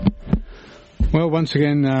Well, once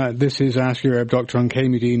again, this is Ask Your Arab Doctor on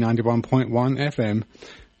KMUD 91.1 FM.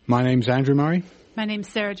 My name's Andrew Murray. My name's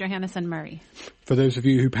Sarah Johannesson Murray. For those of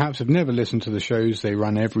you who perhaps have never listened to the shows, they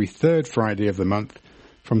run every third Friday of the month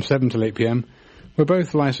from 7 till 8 p.m. We're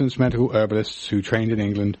both licensed medical herbalists who trained in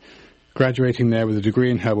England, graduating there with a degree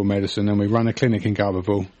in herbal medicine, and we run a clinic in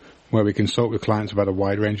Garberville where we consult with clients about a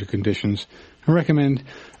wide range of conditions and recommend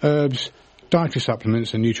herbs, dietary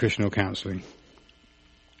supplements and nutritional counselling.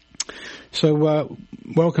 So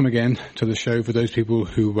welcome again to the show for those people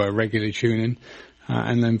who regularly tune in,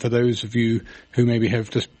 and then for those of you who maybe have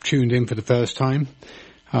just tuned in for the first time,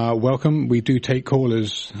 welcome. We do take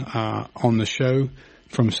callers on the show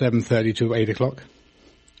from 7:30 to 8 o'clock.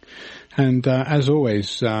 And as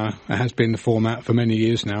always, it has been the format for many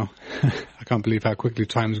years now. I can't believe how quickly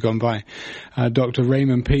time has gone by. Dr.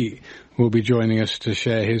 Raymond Peat will be joining us to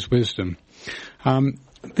share his wisdom.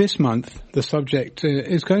 This month, the subject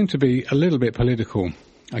is going to be a little bit political.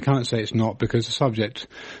 I can't say it's not, because the subject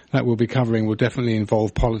that we'll be covering will definitely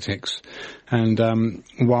involve politics. And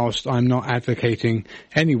whilst I'm not advocating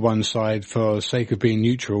any one side for the sake of being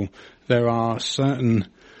neutral, there are certain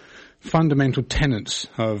fundamental tenets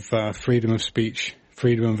of freedom of speech,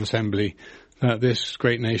 freedom of assembly, that this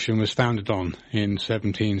great nation was founded on in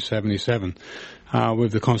 1777.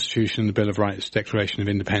 With the Constitution, the Bill of Rights, Declaration of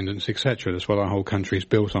Independence, etc. That's what our whole country is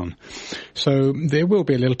built on. So there will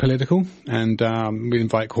be a little political, and we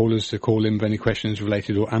invite callers to call in with any questions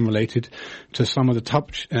related or unrelated to some of the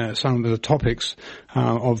topics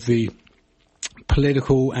of the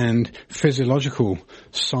political and physiological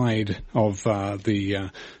side of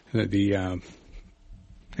the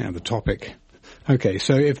topic. Okay,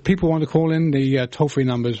 so if people want to call in, the toll-free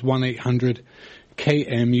number is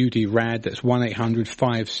 1-800-KMUD-RAD. That's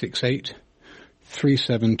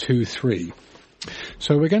 1-800-568-3723.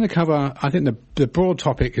 So we're going to cover, I think the broad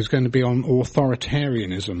topic is going to be on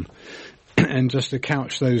authoritarianism. And just to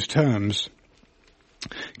couch those terms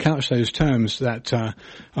that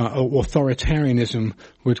authoritarianism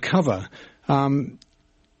would cover,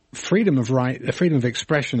 freedom of right, freedom of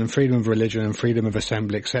expression and freedom of religion and freedom of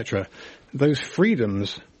assembly, etc. Those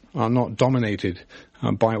freedoms are not dominated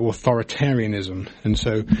by authoritarianism. And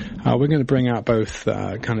so we're going to bring out both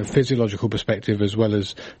kind of physiological perspective as well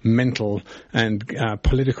as mental and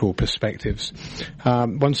political perspectives.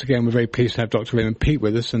 Once again, we're very pleased to have Dr. Raymond Peat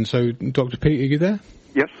with us. And so, Dr. Peat, are you there?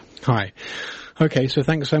 Yes. Hi. Okay, so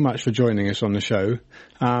thanks so much for joining us on the show.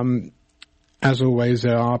 As always,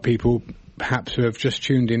 there are people perhaps who have just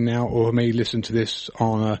tuned in now or may listen to this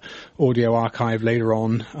on an audio archive later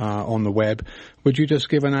on the web. Would you just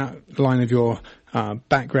give an outline of your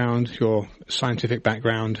background, your scientific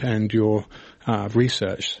background, and your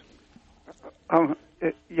research? The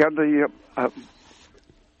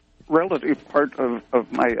relative part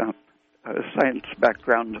of my science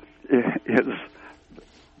background is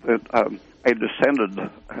that I descended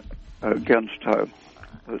against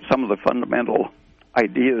some of the fundamental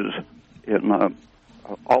ideas in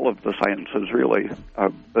all of the sciences, really,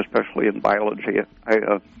 especially in biology.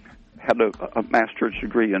 I had a master's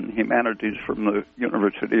degree in humanities from the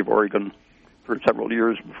University of Oregon for several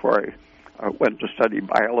years before I went to study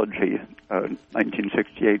biology,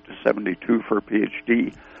 1968 to 72 for a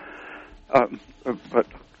PhD. But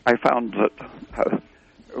I found that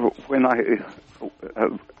when I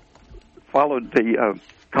followed the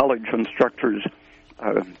college instructors'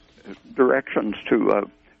 directions to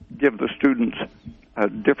give the students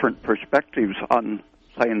different perspectives on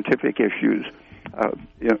scientific issues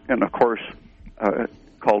in a course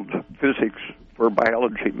called Physics for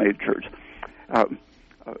Biology Majors.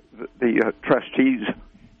 The trustees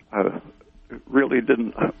really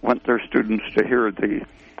didn't want their students to hear the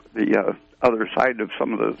other side of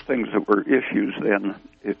some of the things that were issues then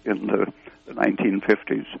in the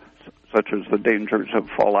 1950s, such as the dangers of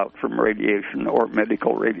fallout from radiation or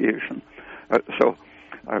medical radiation. So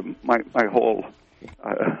my whole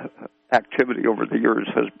activity over the years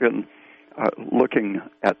has been looking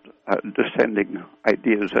at descending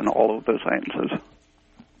ideas in all of the sciences.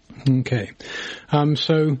 Okay.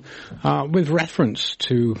 So with reference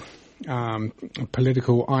to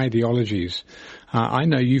political ideologies, I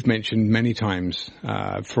know you've mentioned many times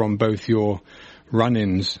from both your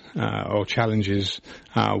run-ins or challenges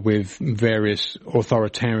with various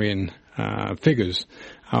authoritarian figures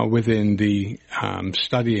within the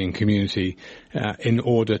studying community in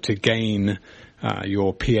order to gain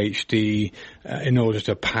your PhD, in order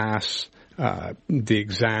to pass the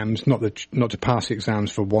exams, not to pass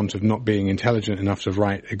exams for want of not being intelligent enough to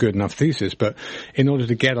write a good enough thesis, but in order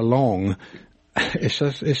to get along. It's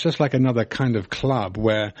just like another kind of club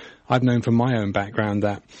where I've known from my own background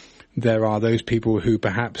that there are those people who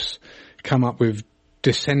perhaps come up with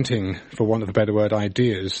dissenting, for want of a better word,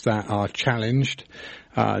 ideas that are challenged,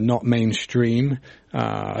 not mainstream,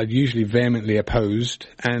 usually vehemently opposed,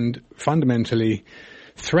 and fundamentally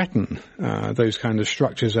threaten those kind of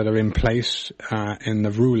structures that are in place in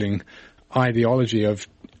the ruling ideology of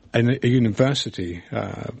a university,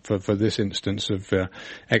 for this instance of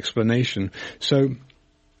explanation. So,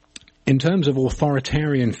 in terms of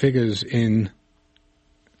authoritarian figures in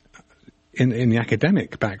the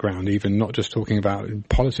academic background, even not just talking about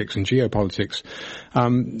politics and geopolitics,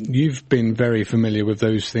 you've been very familiar with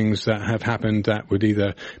those things that have happened that would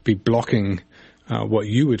either be blocking what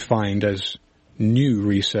you would find as new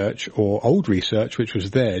research or old research, which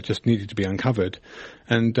was there, just needed to be uncovered.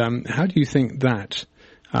 And how do you think that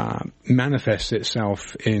manifests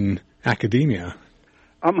itself in academia?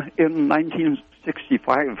 In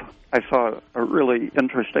 1965, I saw a really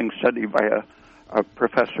interesting study by a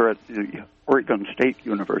professor at the Oregon State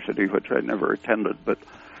University, which I never attended, but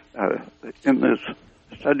in this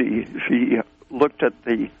study, she looked at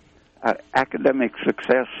the academic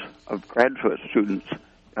success of graduate students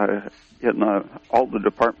in all the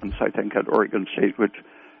departments, I think, at Oregon State, which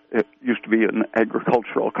it used to be an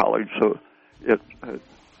agricultural college, so it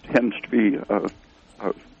tends to be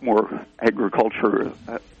more agriculture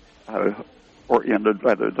oriented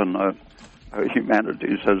rather than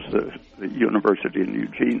humanities as the university in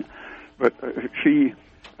Eugene. But she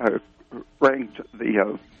ranked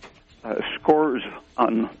the scores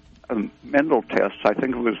on Mendel tests. I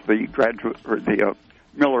think it was the graduate or the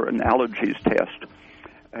Miller analogies test,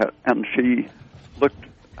 and she looked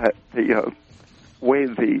at the way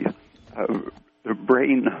the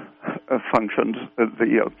brain functions.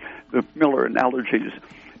 The Miller analogies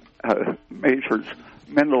measures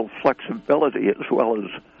mental flexibility as well as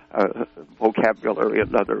vocabulary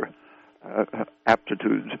and other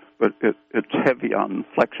aptitudes, but it's heavy on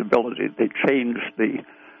flexibility. They change the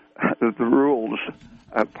rules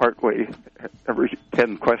partway every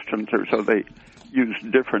 10 questions or so. They use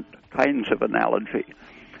different kinds of analogy.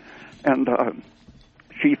 And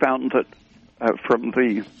she found that from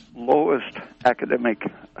the lowest academic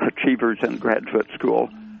achievers in graduate school,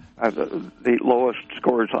 the lowest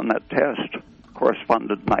scores on that test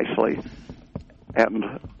corresponded nicely, and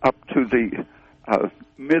up to the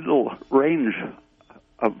middle range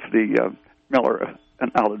of the Miller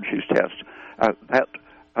analogies test, that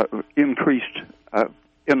increased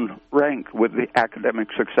in rank with the academic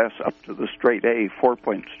success up to the straight A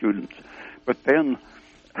 4-point students. But then,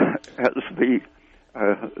 as the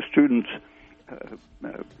students'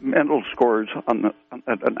 mental scores on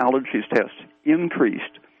that analogies test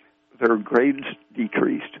increased, their grades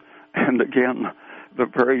decreased, and again, the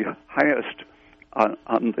very highest on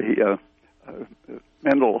the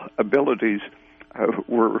mental abilities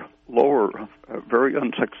were lower, very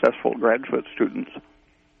unsuccessful graduate students.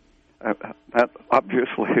 That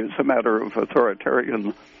obviously is a matter of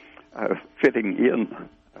authoritarian fitting in,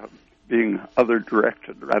 being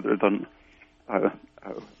other-directed rather than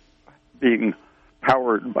being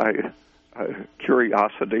powered by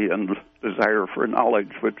curiosity and desire for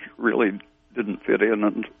knowledge, which really didn't fit in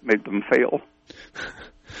and made them fail.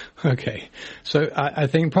 Okay, so I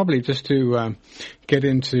think probably just to get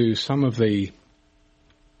into some of the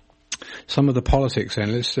politics,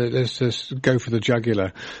 then let's just go for the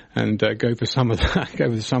jugular and go for some of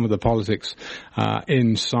the politics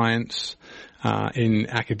in science, in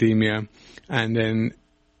academia, and then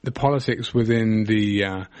the politics within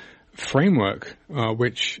the framework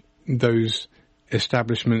which those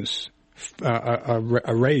establishments are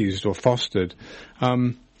raised or fostered.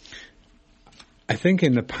 I think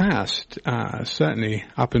in the past, certainly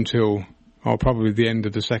up until probably the end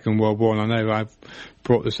of the Second World War, and I know I've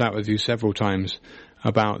brought this out with you several times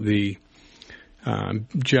about the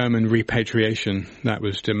German repatriation that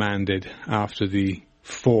was demanded after the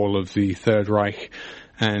fall of the Third Reich,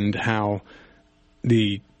 and how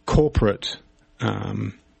the corporate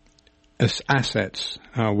assets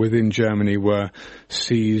within Germany were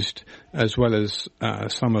seized, as well as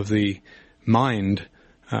some of the mind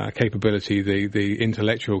capability, the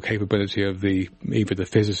intellectual capability of either the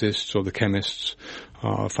physicists or the chemists,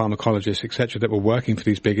 pharmacologists, etc., that were working for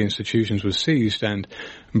these big institutions was seized and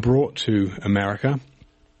brought to America.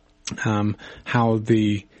 How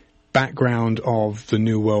the background of the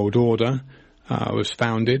New World Order was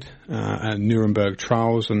founded, and Nuremberg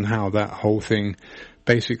trials, and how that whole thing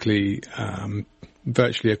basically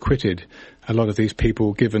virtually acquitted a lot of these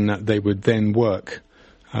people, given that they would then work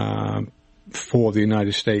for the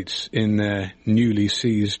United States in their newly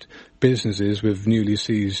seized businesses with newly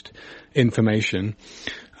seized information.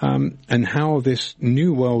 and how this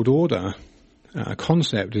New World Order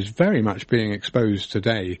concept is very much being exposed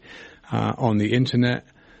today on the internet,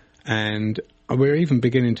 and we're even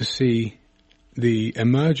beginning to see the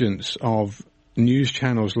emergence of news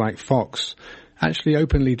channels like Fox actually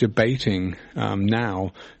openly debating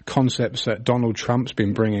now concepts that Donald Trump's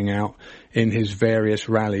been bringing out in his various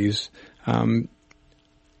rallies.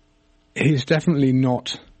 He's definitely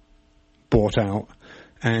not bought out,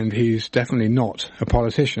 and he's definitely not a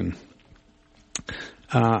politician.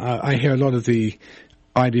 I hear a lot of the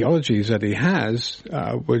ideologies that he has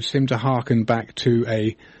would seem to harken back to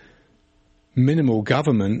a minimal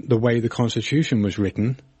government, the way the Constitution was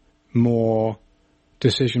written, more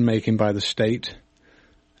decision-making by the state,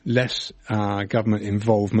 less government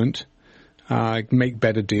involvement, make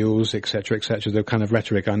better deals, etc., etc., the kind of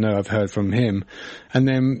rhetoric I know I've heard from him. And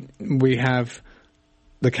then we have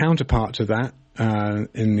the counterpart to that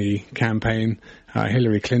in the campaign,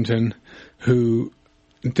 Hillary Clinton, who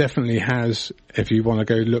definitely has, if you want to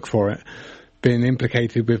go look for it, been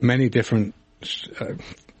implicated with many different,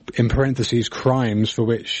 in parentheses, crimes for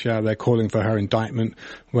which they're calling for her indictment,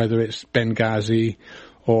 whether it's Benghazi,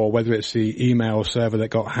 or whether it's the email server that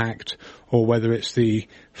got hacked, or whether it's the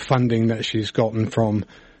funding that she's gotten from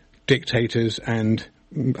dictators and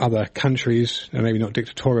other countries, maybe not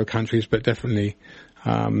dictatorial countries, but definitely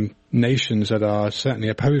nations that are certainly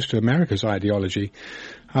opposed to America's ideology.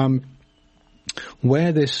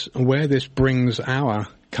 Where this brings our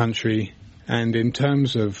country, and in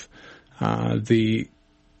terms of the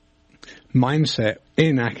mindset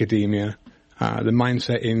in academia, the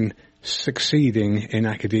mindset in succeeding in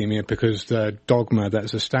academia, because the dogma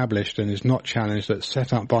that's established and is not challenged, that's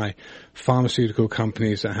set up by pharmaceutical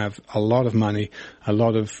companies that have a lot of money, a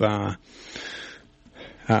lot of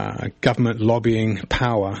government lobbying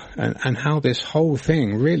power, and how this whole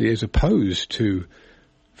thing really is opposed to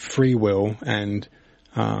free will and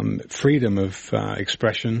freedom of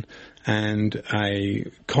expression and a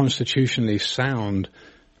constitutionally sound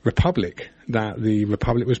republic that the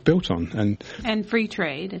republic was built on, and free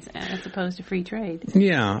trade as opposed to free trade.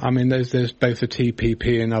 Yeah, I mean, there's both the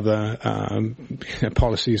TPP and other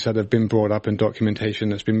policies that have been brought up and documentation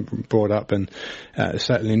that's been brought up, and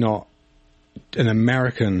certainly not an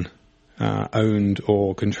American owned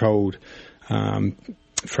or controlled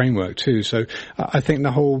framework too. So I think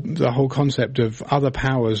the whole concept of other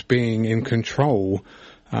powers being in control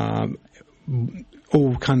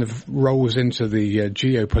all kind of rolls into the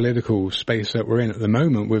geopolitical space that we're in at the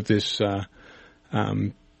moment with this this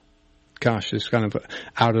kind of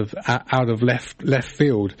out of left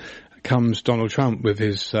field comes Donald Trump with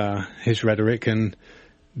his rhetoric and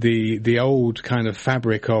the old kind of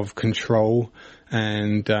fabric of control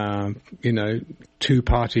and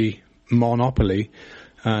two-party monopoly.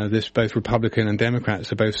 This both Republican and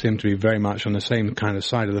Democrats are both seem to be very much on the same kind of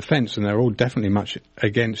side of the fence, and they're all definitely much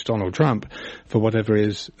against Donald Trump for whatever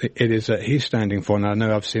it is that he's standing for. And I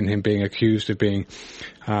know I've seen him being accused of being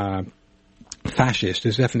fascist.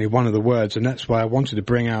 Is definitely one of the words, and that's why I wanted to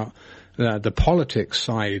bring out the politics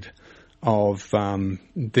side of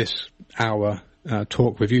this hour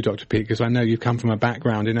talk with you, Dr. Peat, because I know you've come from a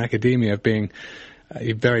background in academia of being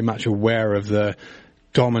very much aware of the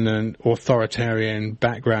dominant authoritarian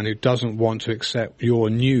background who doesn't want to accept your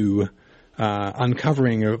new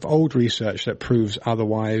uncovering of old research that proves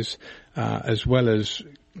otherwise, as well as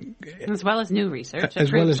new research,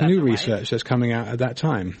 research that's coming out at that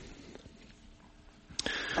time.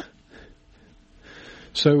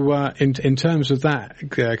 So in terms of that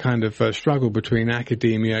kind of struggle between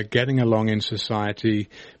academia, getting along in society,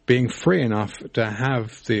 being free enough to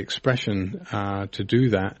have the expression to do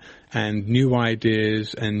that, and new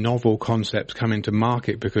ideas and novel concepts come into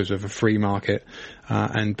market because of a free market,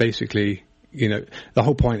 and basically, the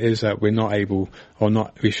whole point is that we're not able,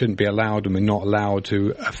 we shouldn't be allowed, and we're not allowed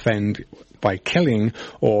to offend by killing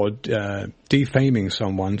or defaming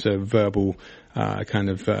someone to verbal kind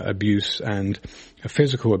of abuse and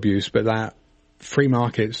physical abuse, but that free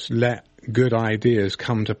markets let good ideas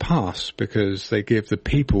come to pass because they give the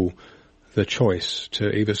people the choice to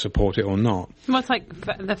either support it or not. Well, it's like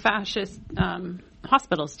the fascist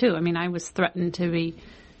hospitals, too. I mean, I was threatened to be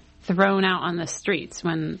thrown out on the streets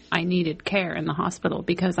when I needed care in the hospital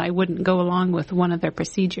because I wouldn't go along with one of their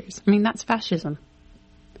procedures. I mean, that's fascism.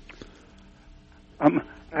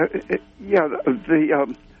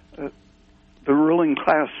 The ruling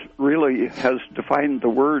class really has defined the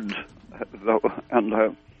words, though,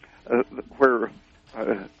 and where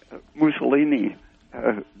Mussolini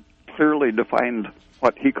clearly defined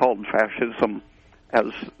what he called fascism as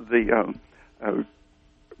the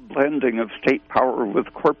blending of state power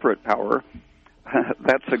with corporate power.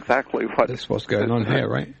 That's exactly what... That's what's going on here,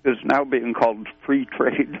 right? ...is now being called free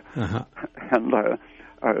trade. Uh-huh. And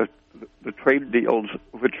the trade deals,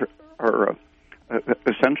 which are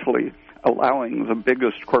essentially allowing the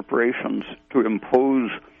biggest corporations to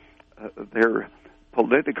impose their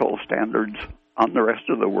political standards on the rest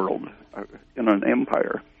of the world in an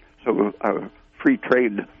empire. So free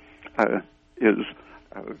trade is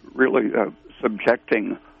really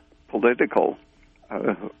subjecting political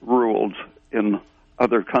rules in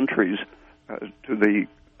other countries to the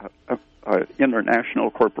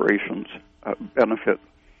international corporations' benefit.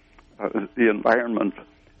 The environment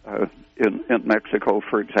in Mexico,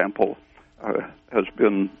 for example, has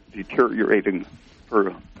been deteriorating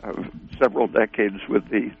for several decades with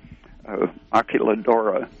the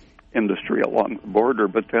maquiladora industry along the border,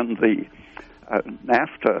 but then the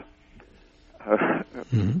NAFTA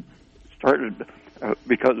started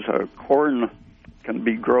because corn can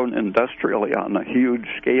be grown industrially on a huge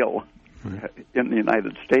scale in the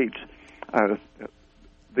United States.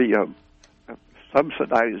 The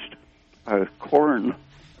subsidized corn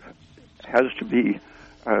has to be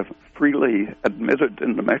freely admitted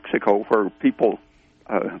into Mexico, where people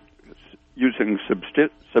using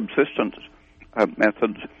subsistence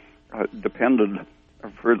methods depended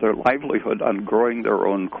for their livelihood on growing their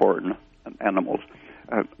own corn and animals.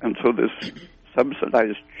 And so this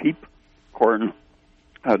subsidized cheap corn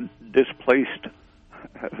displaced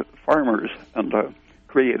farmers and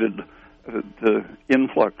created the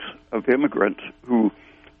influx of immigrants who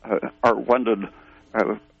are wanted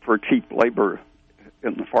for cheap labor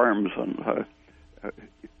in the farms, and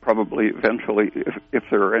probably eventually, if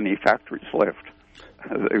there are any factories left,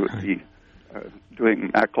 they would be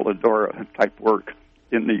doing maquiladora-type work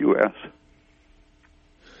in the U.S.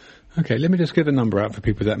 Okay, let me just give a number out for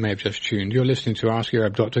people that may have just tuned. You're listening to Ask Your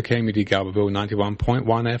Arab Dr. KMD Galberville 91.1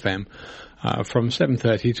 FM. From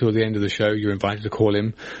 7:30 till the end of the show, you're invited to call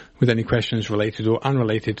in with any questions related or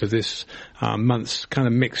unrelated to this month's kind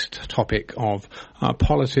of mixed topic of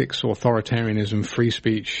politics, authoritarianism, free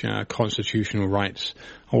speech, constitutional rights,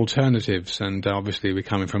 alternatives. And obviously we're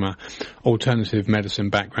coming from an alternative medicine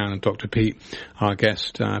background. And Dr. Peat, our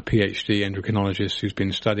guest, PhD endocrinologist who's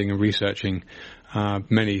been studying and researching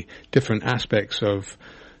many different aspects of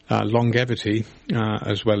longevity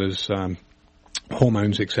as well as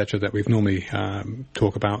hormones, etc., that we've normally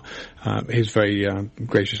talk about. He's very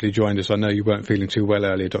graciously joined us. I know you weren't feeling too well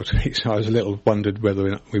earlier, Dr. Peat, so I was a little wondered whether or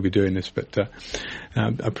not we were doing this, but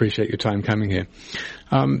I appreciate your time coming here.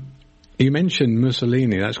 You mentioned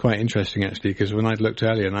Mussolini. That's quite interesting, actually, because when I looked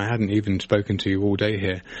earlier, and I hadn't even spoken to you all day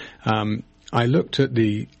here, I looked at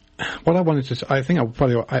what I wanted to... I think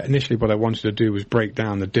initially what I wanted to do was break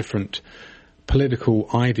down the different political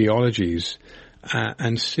ideologies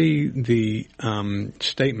and see the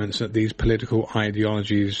statements that these political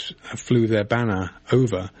ideologies flew their banner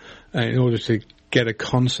over in order to get a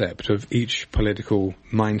concept of each political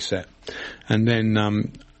mindset. And then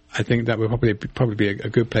I think that would probably be a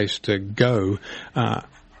good place to go.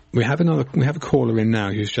 We have a caller in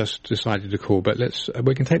now who's just decided to call, but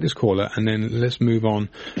we can take this caller and then let's move on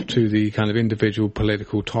to the kind of individual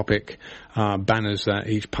political topic banners that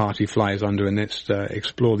each party flies under, and let's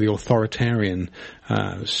explore the authoritarian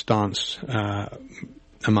stance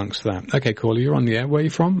amongst that. Okay, caller, you're on the air. Where are you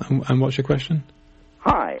from, and what's your question?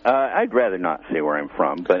 Hi. I'd rather not say where I'm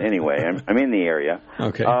from, but anyway, I'm in the area.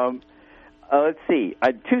 Okay. Let's see.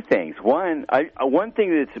 Two things. One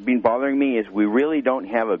thing that's been bothering me is we really don't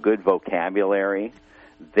have a good vocabulary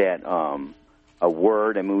that a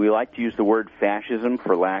word. I mean, we like to use the word fascism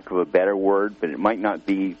for lack of a better word, but it might not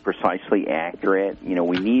be precisely accurate. You know,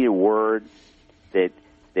 we need a word that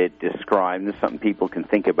describes, this is something people can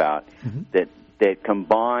think about, that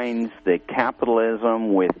combines the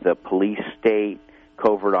capitalism with the police state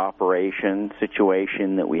covert operation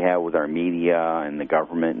situation that we have with our media and the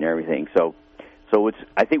government and everything. So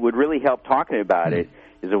I think would really help talking about it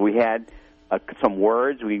is if we had some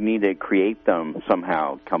words, we need to create them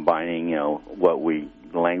somehow, combining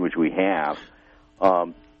the language we have.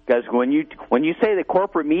 Because when you say the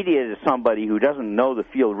corporate media to somebody who doesn't know the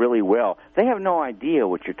field really well, they have no idea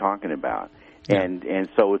what you're talking about, and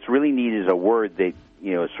so it's really needed as a word that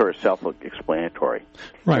is sort of self-explanatory.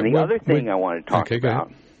 Right. And the other thing I want to talk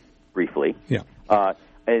about briefly. Yeah.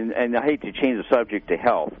 and I hate to change the subject to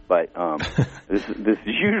health, but this is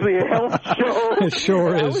usually a health show. It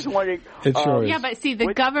sure is. I was wondering, it sure is. Yeah, but see,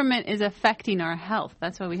 the government is affecting our health.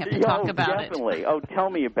 That's why we have to talk about definitely. Oh, tell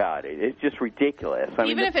me about it. It's just ridiculous.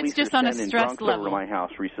 Even if it's just on a stress level. Over to my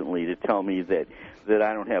house recently to tell me that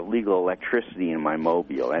I don't have legal electricity in my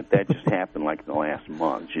mobile. That just happened like in the last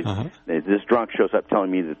month. This drunk shows up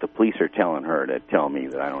telling me that the police are telling her to tell me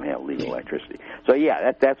that I don't have legal electricity. So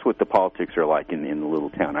yeah, that's what the politics are like in the little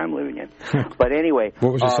town I'm living in. But anyway,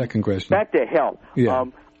 what was your second question? Back to health. Yeah.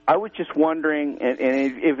 I was just wondering, and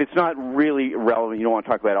if it's not really relevant, you don't want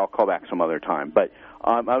to talk about it, I'll call back some other time. But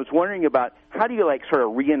I was wondering about how do you sort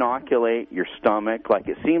of re-inoculate your stomach? Like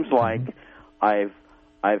it seems like I've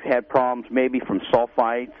had problems maybe from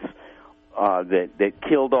sulfites that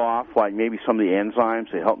killed off like maybe some of the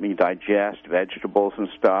enzymes that help me digest vegetables and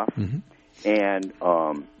stuff. And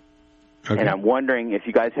and I'm wondering if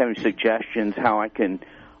you guys have any suggestions how I can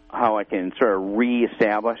sort of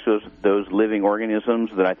reestablish those living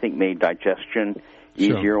organisms that I think made digestion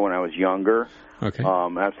easier when I was younger. Okay. I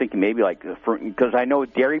was thinking maybe because I know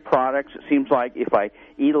with dairy products, it seems like if I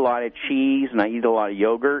eat a lot of cheese and I eat a lot of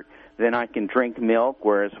yogurt, then I can drink milk,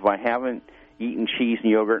 whereas if I haven't eaten cheese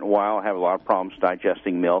and yogurt in a while, I have a lot of problems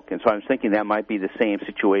digesting milk. And so I was thinking that might be the same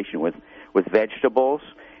situation with vegetables.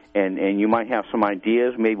 And you might have some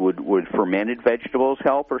ideas. Maybe would fermented vegetables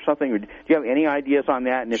help or something? Do you have any ideas on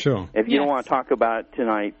that? And if you don't want to talk about it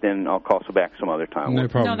tonight, then I'll call back some other time. No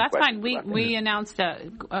problem. No, that's fine. We announced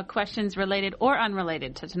questions related or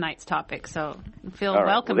unrelated to tonight's topic, so feel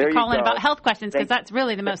welcome to call in about health questions because that's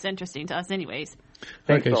really the most interesting to us anyways.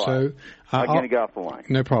 Thanks okay, so I'm going to get off the line.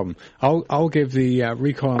 No problem. I'll give the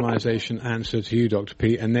recolonization answer to you, Dr.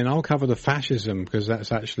 Peat, and then I'll cover the fascism because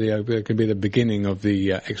that's actually could be the beginning of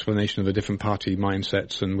the explanation of the different party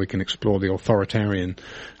mindsets, and we can explore the authoritarian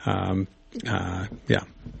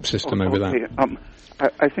system over that.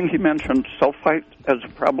 I think he mentioned sulfite as a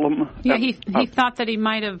problem. Yeah, he thought that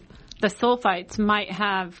the sulfites might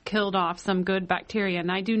have killed off some good bacteria,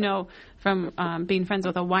 and I do know from being friends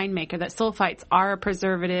with a winemaker that sulfites are a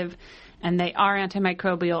preservative and they are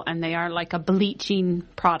antimicrobial and they are like a bleaching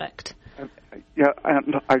product. Yeah,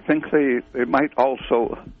 and I think they might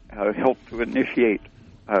also help to initiate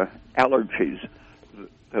allergies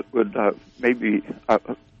that would maybe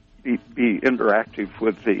be interactive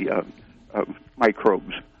with the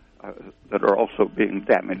microbes that are also being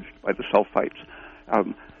damaged by the sulfites.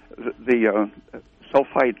 The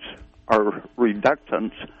sulfites are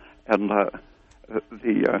reductants, and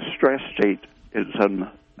the stress state is an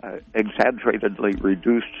exaggeratedly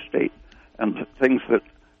reduced state, and things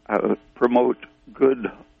that promote good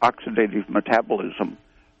oxidative metabolism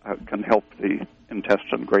can help the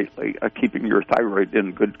intestine greatly, keeping your thyroid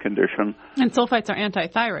in good condition. And sulfites are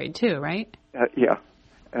anti-thyroid too, right? Yeah,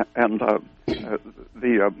 and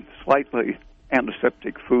the slightly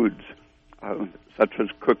antiseptic foods, such as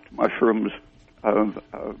cooked mushrooms,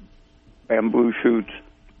 bamboo shoots,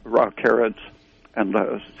 raw carrots, and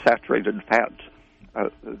saturated fats.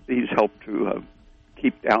 These help to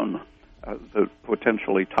keep down the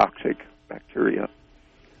potentially toxic bacteria.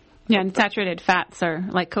 Yeah, and saturated fats are,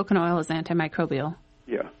 like coconut oil is antimicrobial.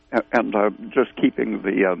 Yeah, and just keeping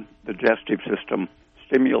the digestive system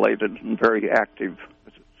stimulated and very active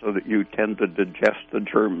so that you tend to digest the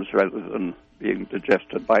germs rather than being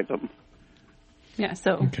digested by them. Yeah,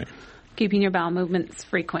 so keeping your bowel movements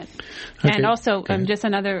frequent. Okay. And also, just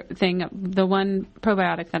another thing, the one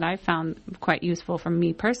probiotic that I found quite useful for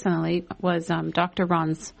me personally was Dr.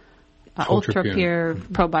 Ron's Ultra Pure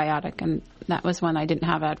probiotic, and that was one I didn't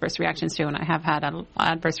have adverse reactions to, and I have had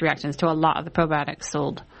adverse reactions to a lot of the probiotics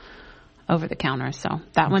sold over the counter. So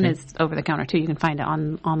that one is over the counter too. You can find it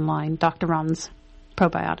online, Dr. Ron's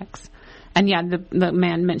probiotics. And yeah, the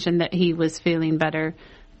man mentioned that he was feeling better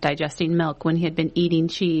digesting milk when he had been eating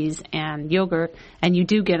cheese and yogurt, and you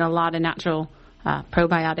do get a lot of natural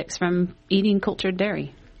probiotics from eating cultured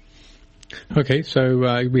dairy. Okay,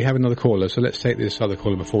 so we have another caller, so let's take this other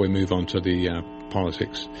caller before we move on to the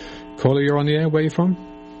politics. Caller, you're on the air. Where are you from?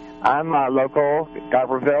 I'm local,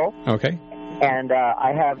 Garberville. Okay. And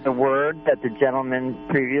I have the word that the gentleman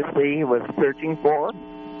previously was searching for.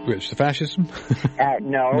 Which, the fascism?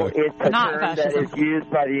 No, it's a Not term fascism. that is used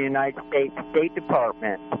by the United States State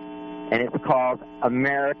Department, and it's called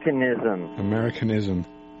Americanism. Americanism.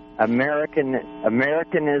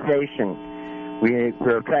 Americanization. We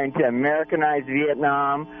were trying to Americanize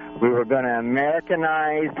Vietnam. We were going to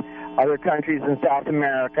Americanize other countries in South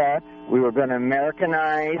America. We were going to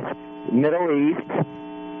Americanize the Middle East.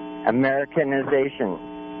 Americanization.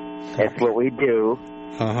 That's what we do.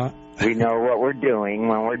 Uh-huh. We know what we're doing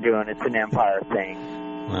when we're doing it. It's an empire thing.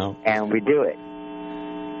 Well. And we do it.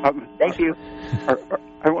 Thank you.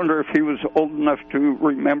 I wonder if he was old enough to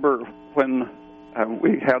remember when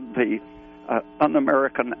we had the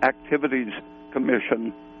Un-American Activities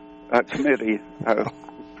Committee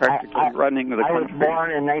practically running the country. I was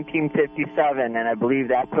born in 1957, and I believe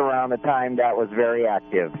that's around the time that was very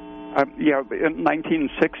active. In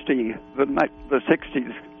 1960, the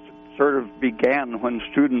 60s sort of began when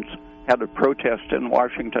students had a protest in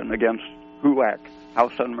Washington against HUAC,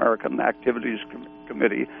 House Un-American Activities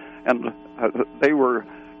Committee, and they were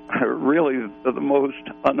really the most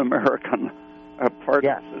un-American part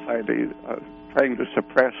of society, trying to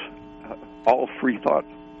suppress all free thought.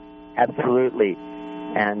 Absolutely.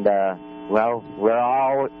 And, we're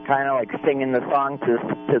all kind of like singing the song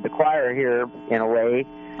to the choir here in a way.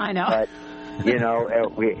 I know. But,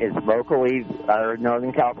 it's locally, our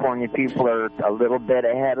Northern California people are a little bit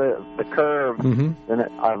ahead of the curve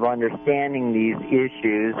of understanding these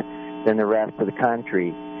issues than the rest of the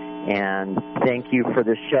country. And thank you for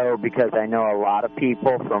the show, because I know a lot of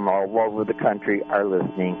people from all over the country are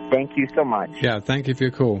listening. Thank you so much. Yeah, thank you for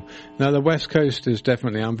your call. Now, the West Coast is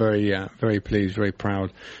definitely, I'm very pleased, very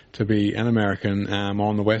proud to be an American.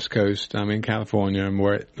 On the West Coast, in California, and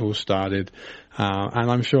where it all started.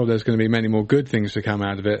 And I'm sure there's going to be many more good things to come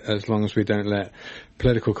out of it, as long as we don't let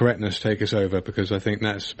political correctness take us over, because I think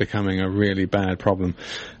that's becoming a really bad problem.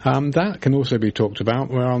 That can also be talked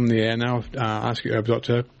about. We're on the air now. Ask You,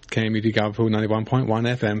 Dr. KMUD Garberpool 91.1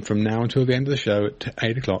 FM from now until the end of the show at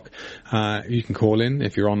 8 o'clock. You can call in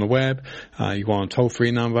if you're on the web. You want a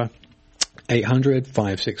toll-free number,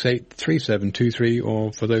 800-568-3723,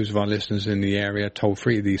 or for those of our listeners in the area,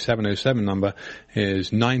 toll-free, the 707 number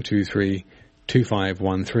is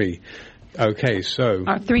 923-2513. Okay, so...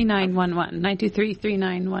 Or 3911,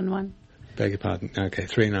 923-3911. Beg your pardon. Okay,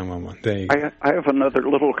 3911. There you go. I have another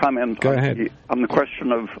little comment Go ahead. On the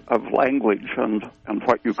question of language and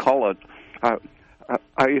what you call it.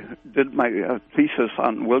 I did my thesis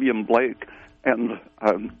on William Blake, and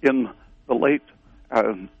in the late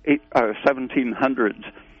 1700s,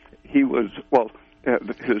 he was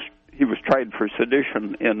tried for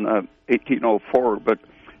sedition in 1804, but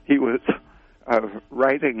he was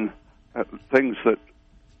writing things that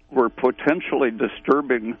were potentially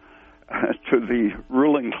disturbing to the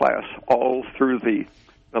ruling class all through the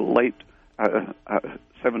late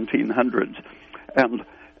 1700s. And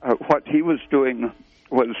what he was doing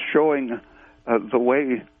was showing the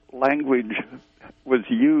way language was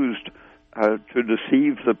used to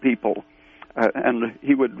deceive the people. And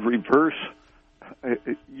he would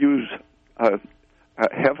use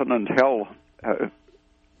heaven and hell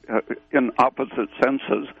in opposite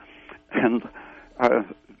senses, and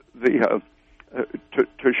to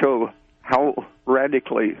show how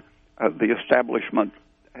radically the establishment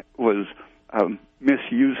was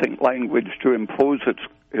misusing language to impose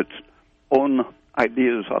its own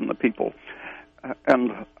ideas on the people.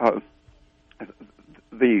 And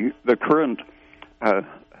the current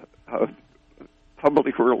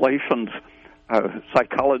public relations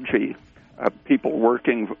psychology people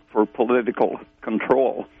working for political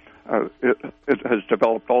control, it has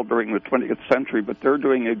developed all during the 20th century, but they're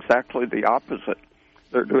doing exactly the opposite.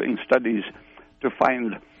 They're doing studies to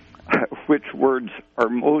find which words are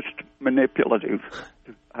most manipulative,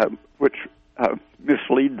 which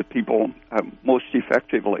mislead the people most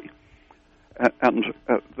effectively. And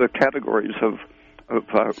the categories of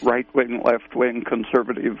right-wing, left-wing,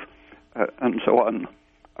 conservative, and so on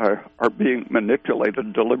are being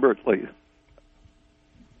manipulated deliberately.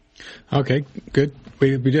 Okay, good.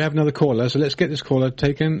 We do have another caller, so let's get this caller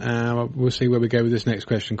taken. We'll see where we go with this next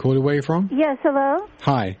question. Caller, where are you from? Yes, hello?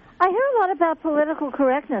 Hi. I hear a lot about political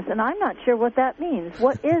correctness, and I'm not sure what that means.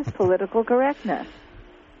 What is political correctness?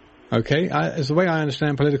 Okay, as the way I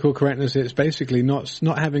understand political correctness, it's basically not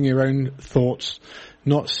having your own thoughts,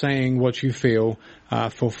 not saying what you feel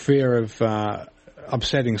for fear of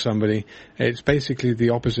upsetting somebody. It's basically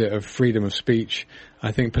the opposite of freedom of speech.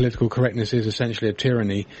 I think political correctness is essentially a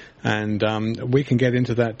tyranny, and we can get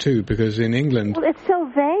into that too, because in England... Well, it's so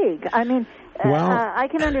vague. I mean, I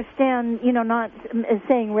can understand, not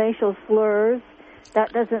saying racial slurs.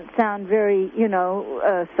 That doesn't sound very,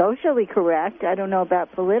 socially correct. I don't know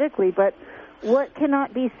about politically, but what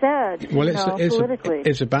cannot be said, politically?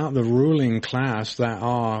 It's about the ruling class that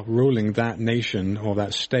are ruling that nation or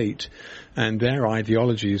that state and their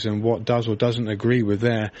ideologies and what does or doesn't agree with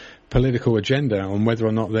their political agenda on whether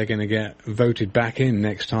or not they're going to get voted back in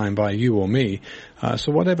next time by you or me.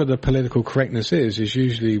 So whatever the political correctness is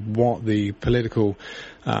usually what the political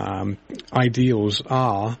ideals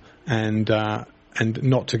are, and and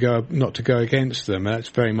not to go against them. That's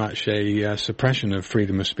very much a suppression of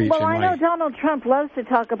freedom of speech. Well, I know Donald Trump loves to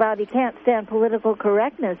talk about he can't stand political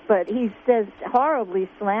correctness, but he says horribly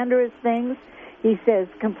slanderous things. He says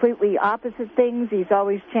completely opposite things. He's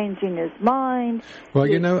always changing his mind. Well,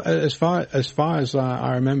 as far as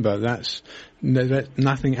I remember, that's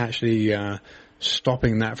nothing actually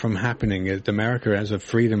stopping that from happening. America has a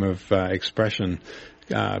freedom of expression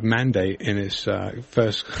mandate in its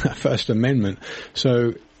First Amendment.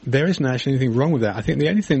 So there isn't actually anything wrong with that. I think the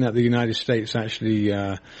only thing that the United States actually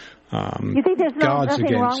you think there's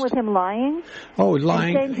nothing wrong with him lying? Oh,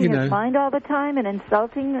 lying! And changing his mind all the time and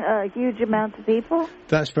insulting huge amounts of people.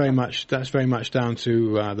 That's very much down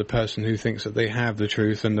to the person who thinks that they have the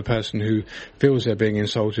truth and the person who feels they're being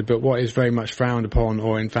insulted. But what is very much frowned upon,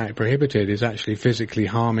 or in fact prohibited, is actually physically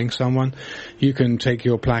harming someone. You can take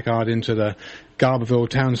your placard into the Garberville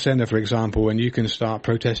Town Centre, for example, and you can start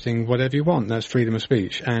protesting whatever you want. That's freedom of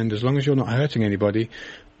speech, and as long as you're not hurting anybody,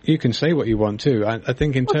 you can say what you want to. I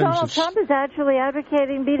think in terms Donald Trump is actually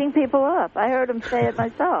advocating beating people up. I heard him say it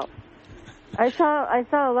myself. I saw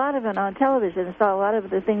a lot of it on television. I saw a lot of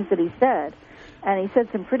the things that he said, and he said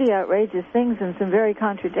some pretty outrageous things and some very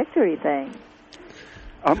contradictory things.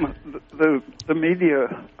 The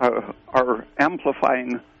media are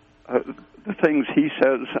amplifying the things he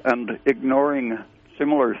says and ignoring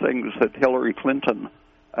similar things that Hillary Clinton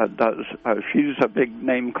does. She's a big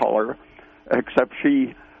name caller, except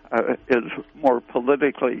she is more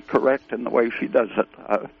politically correct in the way she does it.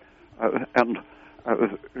 And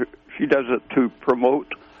she does it to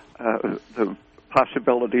promote the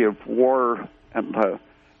possibility of war and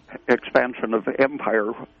expansion of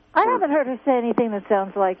empire. I haven't heard her say anything that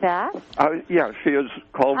sounds like that. Yeah, she is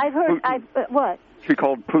called Putin. What? She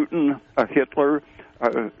called Putin Hitler.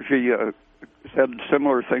 She said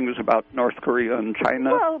similar things about North Korea and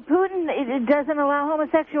China. Well, Putin doesn't allow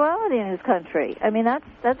homosexuality in his country. I mean,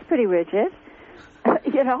 that's pretty rigid.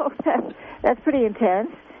 That's pretty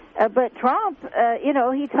intense. But Trump,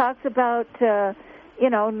 he talks about,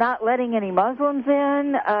 not letting any Muslims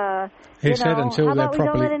in. He said until how they're about properly... we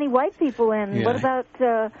don't let any white people in? Yeah. What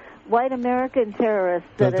about white American terrorists?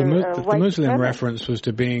 The Muslim reference was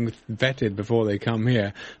to being vetted before they come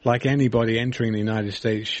here, like anybody entering the United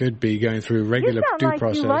States should be going through regular due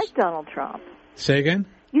process. You sound like you like Donald Trump. Say again?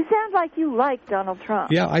 You sound like you like Donald Trump.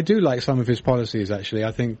 Yeah, I do like some of his policies, actually.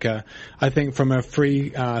 I think from a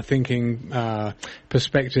free thinking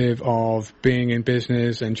perspective of being in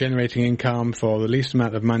business and generating income for the least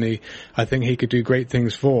amount of money, I think he could do great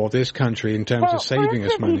things for this country in terms of saving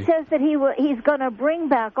us money. He says that he's going to bring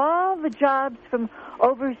back all the jobs from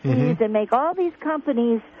overseas and make all these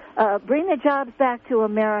companies bring the jobs back to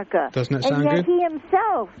America. Doesn't that sound good? And good? yet he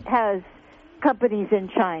himself has companies in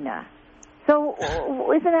China. So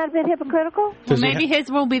isn't that a bit hypocritical? Well, maybe his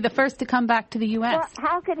will be the first to come back to the U.S. Well,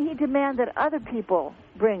 how can he demand that other people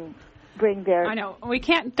bring their... I know. We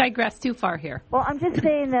can't digress too far here. Well, I'm just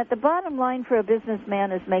saying that the bottom line for a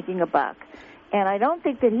businessman is making a buck. And I don't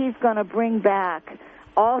think that he's going to bring back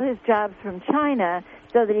all his jobs from China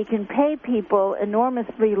so that he can pay people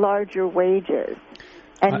enormously larger wages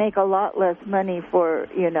and make a lot less money for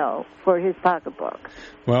his pocketbook.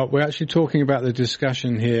 Well, we're actually talking about the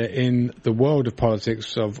discussion here in the world of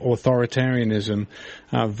politics of authoritarianism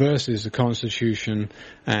versus the Constitution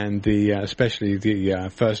and especially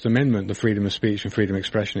the First Amendment, the freedom of speech and freedom of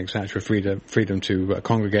expression, etc., freedom to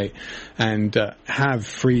congregate and have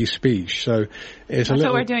free speech. So it's That's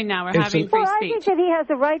what we're doing now. We're having free speech. Well, I think that he has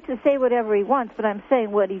the right to say whatever he wants, but I'm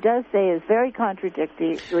saying what he does say is very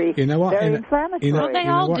contradictory, you know what? very inflammatory. Well, they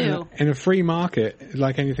all do. In a free market,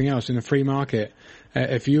 like anything else, in a free market,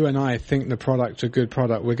 if you and I think the product's a good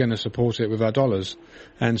product, we're going to support it with our dollars.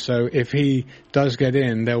 And so if he does get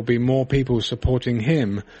in, there'll be more people supporting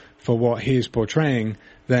him for what he's portraying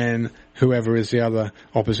than whoever is the other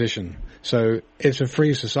opposition. So it's a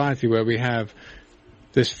free society where we have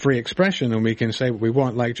this free expression and we can say what we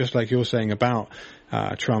want, just like you're saying about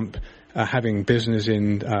Trump having business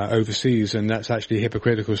in overseas, and that's actually a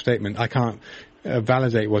hypocritical statement. I can't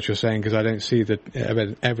validate what you're saying because I don't see the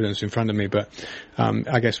evidence in front of me, but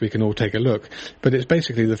I guess we can all take a look. But it's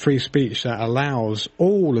basically the free speech that allows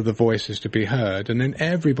all of the voices to be heard, and then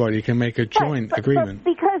everybody can make a joint agreement.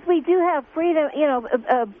 But because we do have freedom,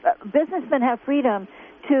 businessmen have freedom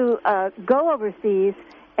to go overseas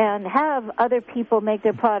and have other people make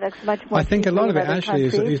their products much more. I think a lot of it actually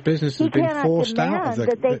is that these businesses have been forced out of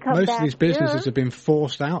most of these businesses have been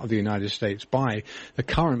forced out of the United States by the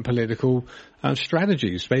current political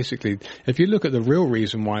strategies. Basically, if you look at the real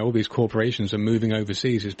reason why all these corporations are moving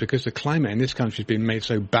overseas, is because the climate in this country has been made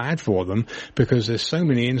so bad for them, because there's so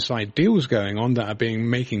many inside deals going on that are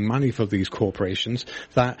making money for these corporations.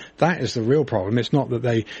 That is the real problem. It's not that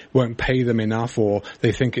they won't pay them enough or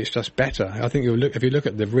they think it's just better. I think if you look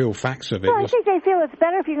at the real facts of it. Well, I think they feel it's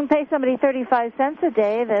better if you can pay somebody 35 cents a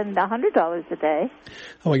day than $100 a day.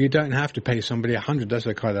 Oh, well, you don't have to pay somebody 100. That's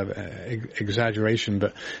a kind of exaggeration,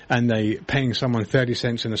 and paying someone 30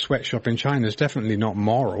 cents in a sweatshop in China is definitely not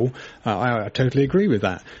moral. I totally agree with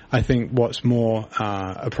that. I think what's more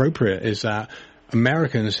appropriate is that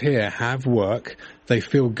Americans here have work. They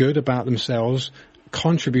feel good about themselves,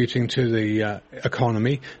 contributing to the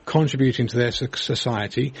economy, contributing to their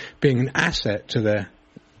society, being an asset to their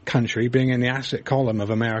country, being in the asset column of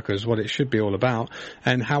America is what it should be all about.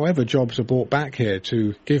 And however jobs are brought back here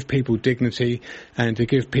to give people dignity and to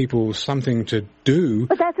give people something to do.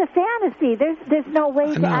 But that's a fantasy. There's no way to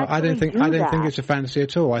actually do that. I don't think it's a fantasy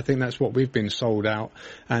at all. I think that's what we've been sold out,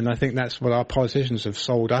 and I think that's what our politicians have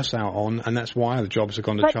sold us out on, and that's why the jobs have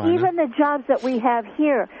gone to China. But even the jobs that we have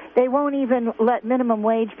here, they won't even let minimum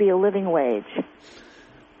wage be a living wage.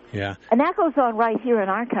 Yeah. And that goes on right here in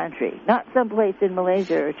our country, not someplace in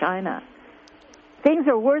Malaysia or China. Things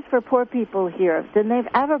are worse for poor people here than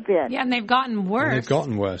they've ever been. Yeah, and they've gotten worse. And they've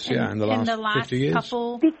gotten worse, in the last 50 years.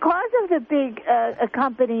 Because of the big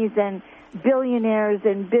companies and billionaires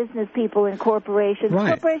and business people and corporations.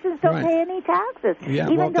 Right. Corporations don't pay any taxes. Yeah,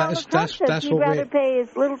 Even Donald Trump says he'd rather pay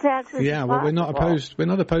as little taxes as possible. We're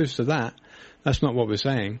not opposed to that. That's not what we're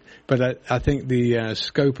saying. But I think the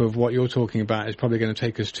scope of what you're talking about is probably going to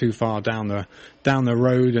take us too far down the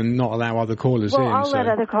road and not allow other callers in. Well, I'll let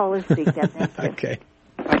other callers speak. Thank you. Okay.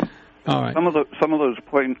 All right. Some of those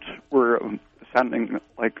points were sounding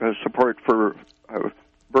like support for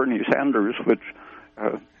Bernie Sanders, which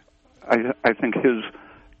I think his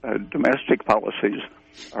domestic policies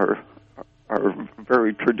are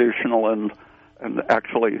very traditional and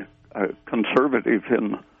actually conservative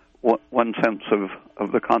in one sense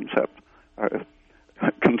of the concept,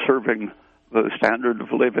 conserving the standard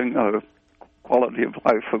of living, quality of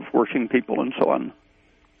life of working people, and so on.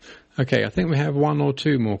 Okay, I think we have one or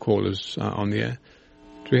two more callers on the air.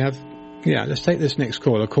 Do we have? Yeah, let's take this next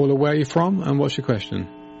caller. Caller, where are you from, and what's your question?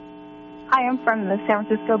 Hi, I'm from the San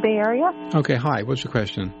Francisco Bay Area. Okay, hi. What's your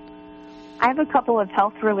question? I have a couple of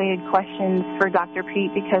health-related questions for Dr.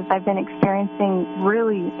 Peat because I've been experiencing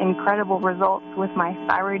really incredible results with my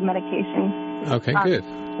thyroid medication. Okay, good.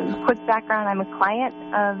 Quick background, I'm a client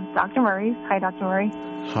of Dr. Murray's. Hi, Dr. Murray.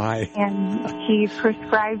 Hi. And he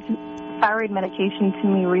prescribed thyroid medication to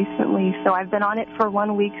me recently, so I've been on it for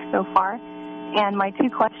 1 week so far. And my two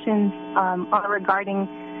questions are regarding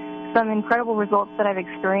some incredible results that I've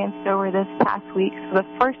experienced over this past week. So the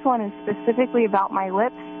first one is specifically about my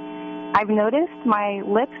lips. I've noticed my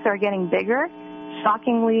lips are getting bigger.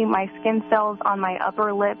 Shockingly, my skin cells on my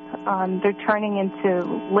upper lip, they're turning into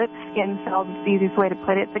lip skin cells. It's the easiest way to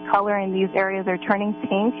put it. The color in these areas are turning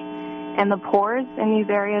pink, and the pores in these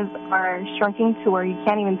areas are shrinking to where you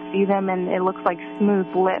can't even see them, and it looks like smooth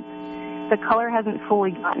lip. The color hasn't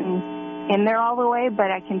fully gotten in there all the way,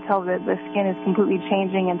 but I can tell that the skin is completely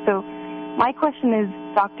changing. And so my question is,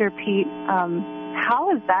 Dr. Peat,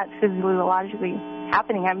 how is that physiologically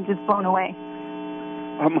happening? I'm just blown away.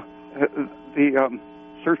 The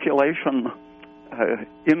circulation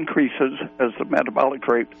increases as the metabolic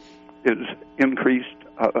rate is increased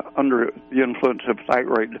under the influence of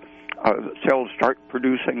thyroid. Cells start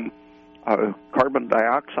producing carbon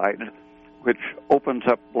dioxide, which opens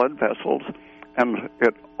up blood vessels, and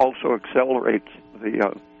it also accelerates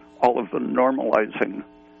all of the normalizing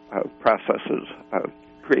processes,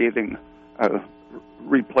 creating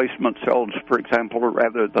replacement cells, for example,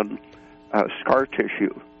 rather than scar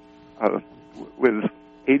tissue. With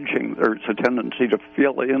aging, there's a tendency to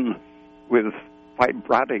fill in with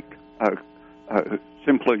fibrotic,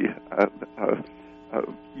 simply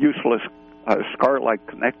useless scar-like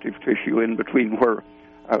connective tissue in between where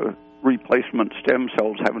replacement stem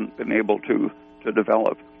cells haven't been able to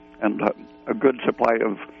develop. And a good supply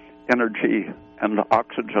of energy and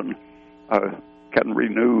oxygen can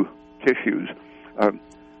renew tissues.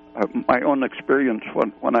 My own experience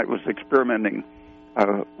when I was experimenting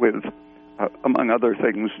with, among other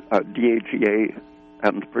things, DHEA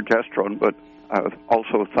and progesterone, but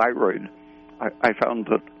also thyroid, I found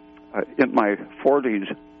that in my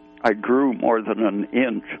 40s, I grew more than an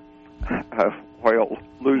inch while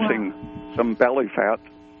losing some belly fat,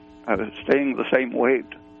 staying the same weight,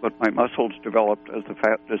 but my muscles developed as the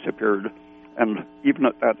fat disappeared, and even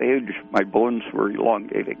at that age, my bones were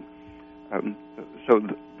elongating. So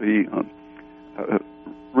the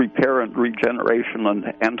repair and regeneration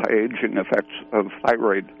and anti-aging effects of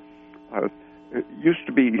thyroid used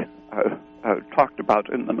to be talked about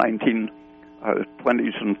in the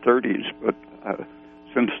 1920s and 30s, but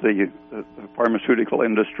since the pharmaceutical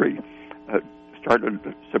industry started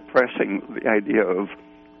suppressing the idea of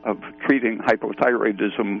treating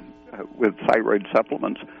hypothyroidism with thyroid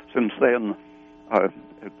supplements, since then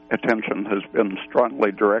attention has been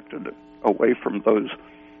strongly directed away from those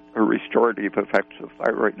restorative effects of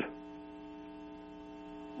thyroid.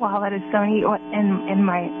 Wow, that is so neat. And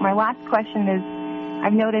my last question is,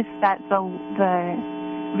 I've noticed that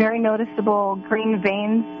the very noticeable green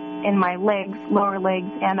veins in my legs, lower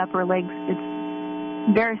legs and upper legs, it's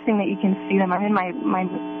embarrassing that you can see them. I'm in my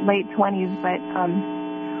late 20s, but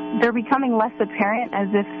they're becoming less apparent, as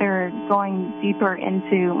if they're going deeper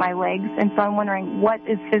into my legs. And so I'm wondering, what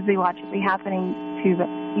is physiologically happening to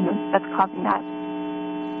that's causing that?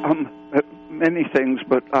 Many things,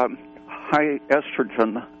 but high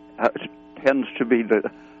estrogen tends to be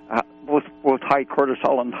both high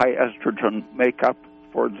cortisol and high estrogen make up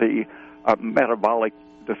for the metabolic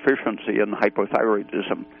deficiency in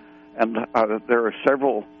hypothyroidism. And there are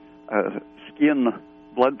several skin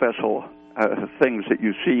blood vessel things that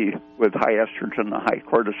you see with high estrogen and high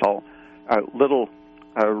cortisol. Little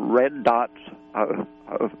red dots,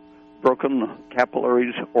 broken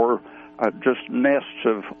capillaries, or just nests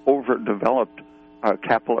of overdeveloped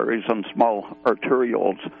capillaries and small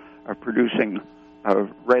arterioles are producing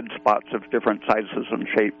red spots of different sizes and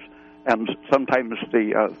shapes. And sometimes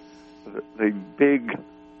the big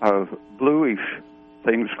bluish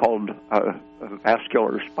things called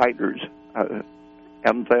vascular spiders,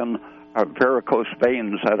 and then varicose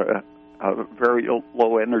veins at a very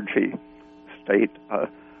low energy state.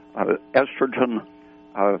 Estrogen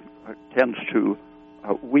tends to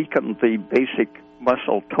weaken the basic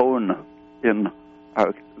muscle tone in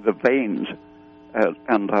the veins,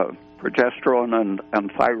 and progesterone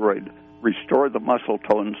and thyroid restore the muscle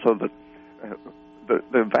tone so that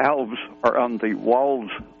the valves are on the walls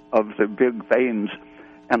of the big veins,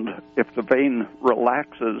 and if the vein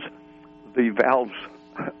relaxes, the valves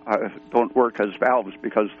don't work as valves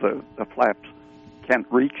because the flaps can't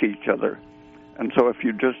reach each other. And so if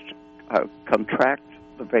you just contract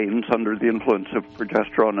the veins under the influence of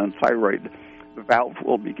progesterone and thyroid, the valve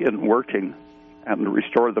will begin working and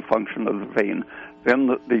restore the function of the vein. Then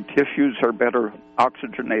the tissues are better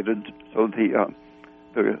oxygenated, so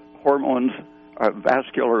the hormones,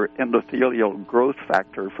 vascular endothelial growth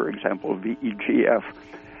factor, for example, VEGF,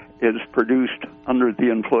 is produced under the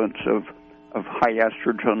influence of high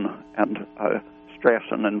estrogen and stress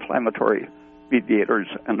and inflammatory mediators,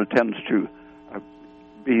 and it tends to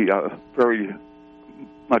be very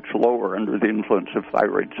much lower under the influence of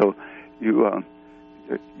thyroid. So you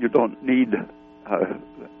don't need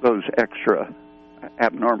those extra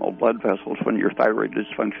abnormal blood vessels when your thyroid is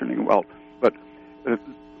functioning well. But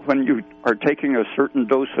when you are taking a certain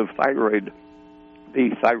dose of thyroid,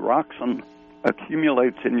 the thyroxine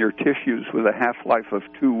accumulates in your tissues with a half-life of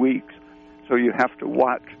 2 weeks. So you have to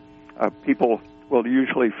watch. People will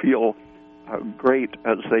usually feel great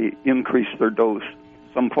as they increase their dose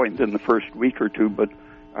some point in the first week or two, but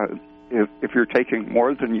if you're taking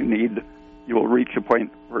more than you need, you will reach a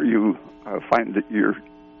point where you find that you're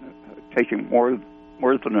taking more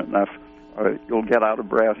than enough. You'll get out of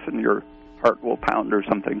breath and your heart will pound or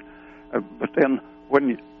something. But then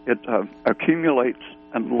when it accumulates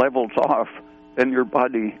and levels off, then your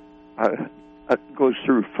body goes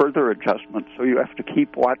through further adjustments. So you have to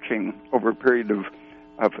keep watching over a period of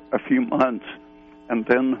a few months, and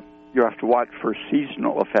then you have to watch for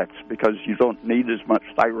seasonal effects because you don't need as much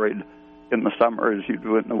thyroid in the summer as you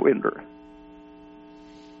do in the winter.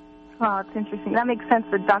 Wow, it's interesting. That makes sense,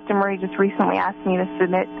 but Dr. Murray just recently asked me to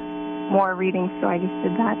submit more readings, so I just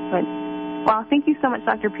did that. But, wow, thank you so much,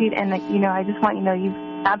 Dr. Peat, and, I just want you to know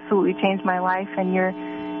you've absolutely changed my life, and you're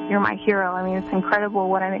my hero. I mean, it's incredible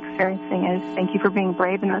what I'm experiencing, and thank you for being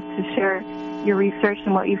brave enough to share your research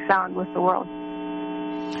and what you found with the world.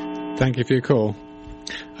 Thank you for your call.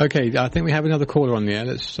 Okay, I think we have another caller on the air.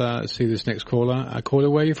 Let's see this next caller. Caller,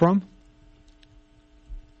 where are you from?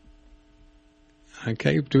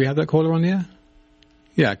 Okay, do we have that caller on the air?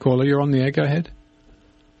 Yeah, caller, you're on the air. Go ahead.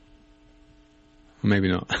 Or maybe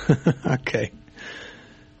not. Okay.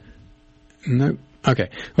 No. Okay.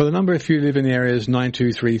 Well, the number, if you live in the area, is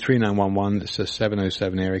 923-3911. It's a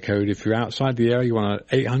 707 area code. If you're outside the area, you want an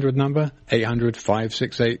 800 number,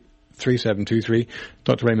 800-568-3000. 3723.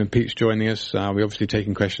 Dr. Raymond Peat's joining us. We're obviously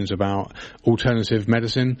taking questions about alternative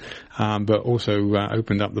medicine, but also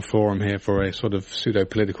opened up the forum here for a sort of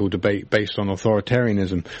pseudo-political debate based on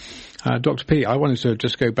authoritarianism. Dr. Peat, I wanted to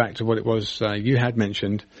just go back to what it was you had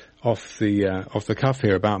mentioned off the cuff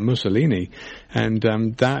here about Mussolini, and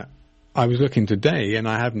that I was looking today, and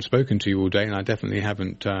I haven't spoken to you all day, and I definitely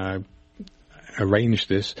haven't arranged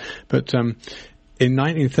this, but in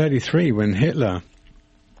 1933, when Hitler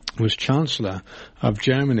was Chancellor of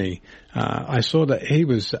Germany, I saw that he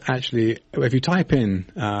was actually, if you type in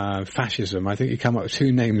fascism, I think you come up with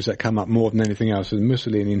two names that come up more than anything else,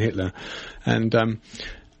 Mussolini and Hitler. And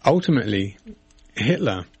ultimately,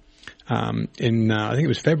 Hitler, I think it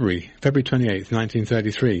was February 28th,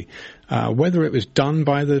 1933, whether it was done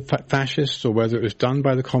by the fascists or whether it was done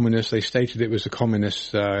by the communists, they stated it was a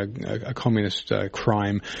communist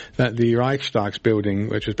crime, that the Reichstag's building,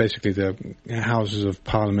 which was basically the Houses of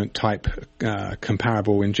Parliament type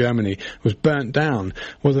comparable in Germany, was burnt down.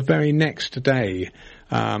 Well, the very next day,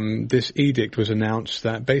 this edict was announced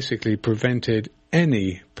that basically prevented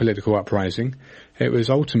any political uprising. It was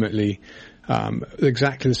ultimately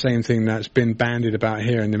exactly the same thing that's been bandied about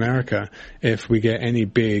here in America. If we get any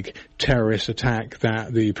big terrorist attack,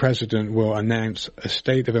 that the president will announce a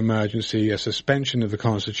state of emergency, a suspension of the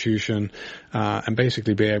Constitution, and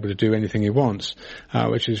basically be able to do anything he wants,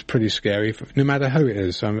 which is pretty scary, no matter who it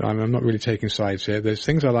is. I'm not really taking sides here. There's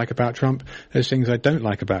things I like about Trump. There's things I don't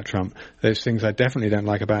like about Trump. There's things I definitely don't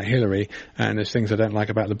like about Hillary, and there's things I don't like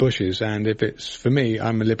about the Bushes. And if it's for me,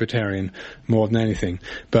 I'm a libertarian more than anything.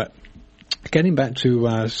 But getting back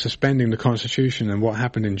to suspending the Constitution and what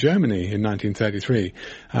happened in Germany in 1933,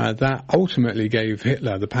 that ultimately gave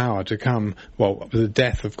Hitler the power to come, well, the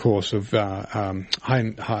death, of course, of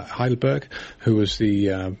Heidelberg, who was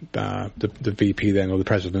the VP then, or the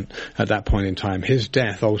president at that point in time. His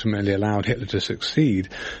death ultimately allowed Hitler to succeed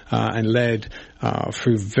and led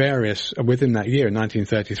through various, within that year, in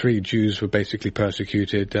 1933, Jews were basically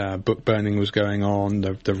persecuted, book burning was going on,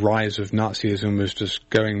 the rise of Nazism was just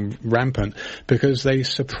going rampant, because they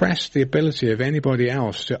suppressed the ability of anybody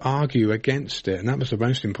else to argue against it. And that was the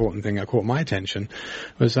most important thing that caught my attention,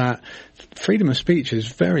 was that freedom of speech is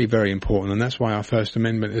very, very important, and that's why our First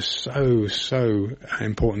Amendment is so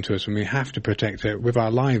important to us, and we have to protect it with our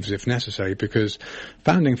lives if necessary, because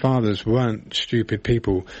founding fathers weren't stupid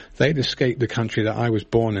people. They'd escaped the country that I was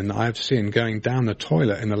born in, that I've seen going down the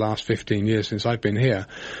toilet in the last 15 years since I've been here,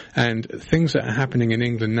 and things that are happening in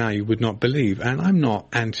England now you would not believe. And I'm not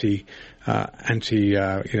I'm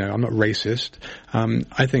not racist.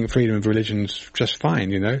 I think freedom of religion's just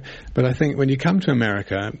fine, but I think when you come to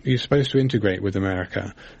America, you're supposed to integrate with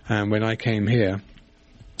America. And when I came here,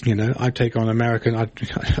 I take on American, I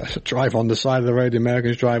drive on the side of the road the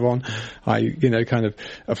Americans drive on. I, kind of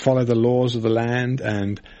follow the laws of the land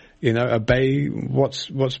and, obey what's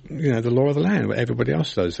the law of the land, what everybody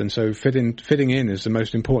else does. And so fitting in is the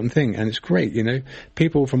most important thing. And it's great,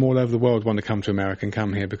 people from all over the world want to come to America and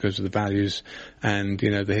come here because of the values and,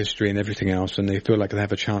 the history and everything else. And they feel like they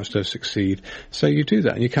have a chance to succeed. So you do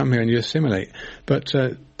that and you come here and you assimilate. But,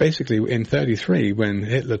 basically in 33, when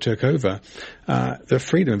Hitler took over, the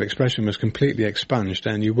freedom of expression was completely expunged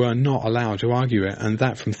and you were not allowed to argue it. And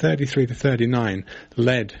that from 33 to 39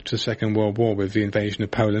 led to the Second World War with the invasion of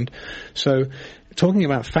Poland. So talking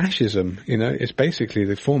about fascism, it's basically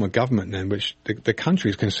the form of government then which the country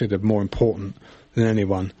is considered more important than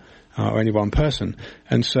anyone or any one person.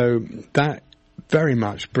 And so that very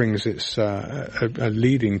much brings its a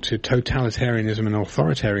leading to totalitarianism and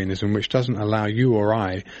authoritarianism, which doesn't allow you or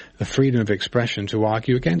I the freedom of expression to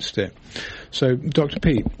argue against it. So, Dr.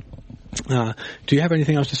 Peat, do you have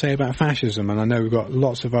anything else to say about fascism? And I know we've got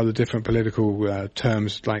lots of other different political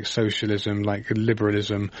terms like socialism, like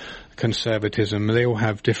liberalism, conservatism. They all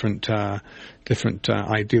have different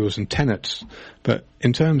ideals and tenets. But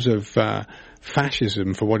in terms of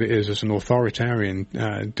fascism, for what it is as an authoritarian,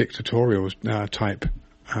 dictatorial type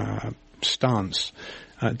stance,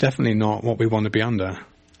 definitely not what we want to be under.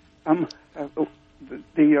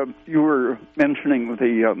 You were mentioning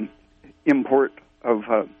the import of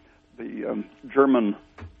the German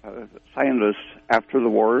scientists after the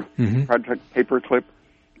war, Project Paperclip,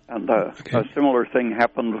 and a similar thing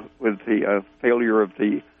happened with the failure of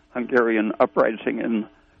the Hungarian uprising in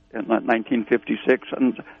 1956,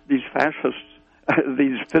 and these fascists,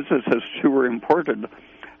 these physicists who were imported,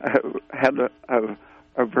 had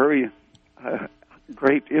a very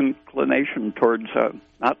great inclination towards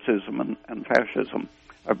Nazism and fascism,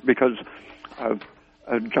 because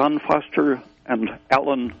John Foster and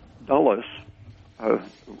Alan Dulles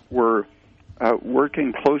were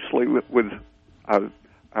working closely with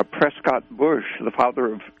Prescott Bush, the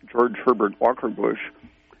father of George Herbert Walker Bush,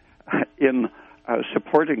 in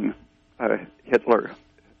supporting Hitler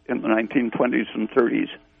in the 1920s and 30s.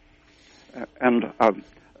 And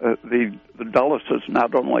the Dulleses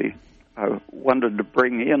not only wanted to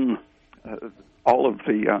bring in all of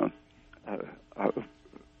the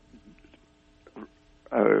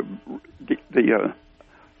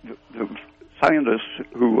scientists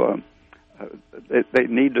who they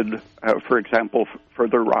needed, for example,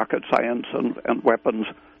 further rocket science and weapons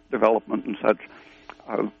development and such,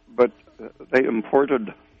 but they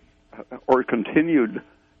imported or continued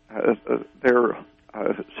their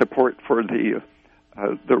support for the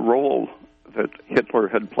role that Hitler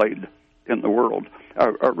had played in the world.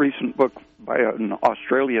 A recent book by an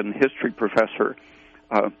Australian history professor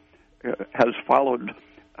has followed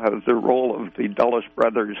the role of the Dulles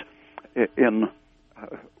brothers in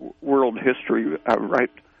world history.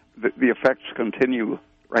 The effects continue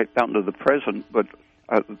right down to the present, but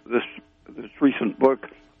this recent book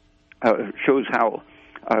shows how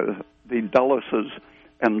the Dulleses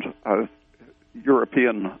and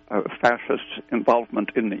European fascists'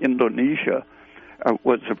 involvement in Indonesia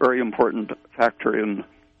was a very important factor in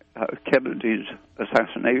Kennedy's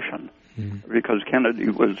assassination, because Kennedy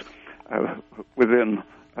was within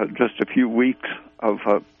just a few weeks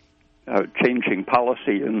of changing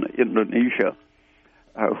policy in Indonesia,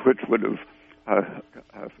 which would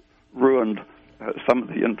have ruined some of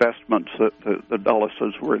the investments that the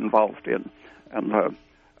Dulleses were involved in. And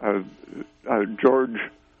George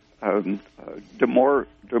Demoran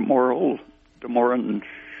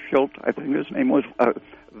Schilt, I think his name was,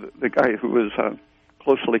 the guy who was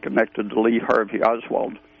closely connected to Lee Harvey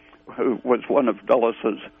Oswald, who was one of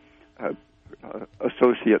Dulles's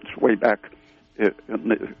associates way back in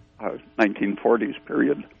the 1940s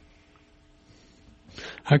period.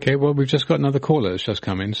 Okay, well, we've just got another caller that's just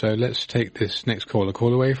come in, so let's take this next caller.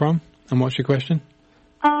 Call away from, and what's your question?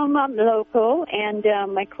 I'm local, and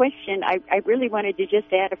my question, I really wanted to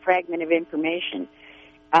just add a fragment of information.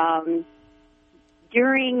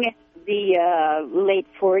 During the late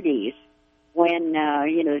 40s, when,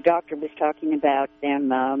 the doctor was talking about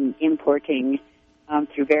them importing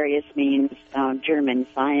through various means German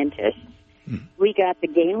scientists, we got the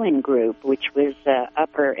Galen Group, which was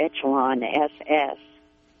upper echelon SS,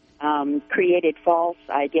 created false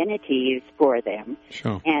identities for them.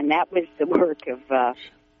 Sure. And that was the work of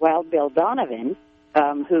Wild Bill Donovan,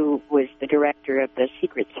 who was the director of the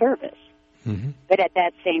Secret Service. Mm-hmm. But at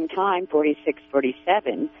that same time, 46,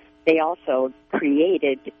 47, they also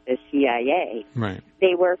created the CIA. Right.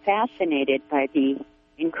 They were fascinated by the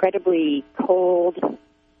incredibly cold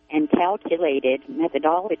and calculated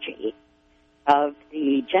methodology of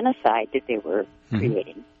the genocide that they were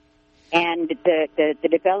creating. And the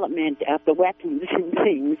development of the weapons and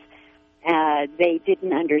things, they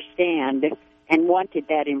didn't understand and wanted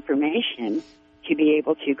that information to be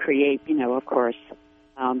able to create, of course,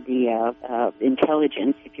 the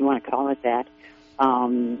intelligence, if you want to call it that,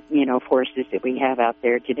 forces that we have out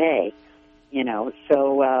there today.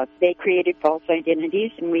 So they created false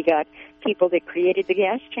identities, and we got people that created the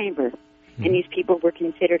gas chamber, and these people were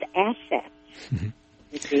considered assets.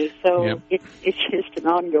 You see, so it's just an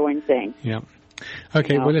ongoing thing. Yeah.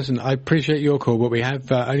 Okay, well, listen, I appreciate your call, but we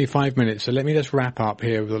have only 5 minutes, so let me just wrap up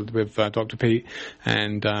here with Dr. Peat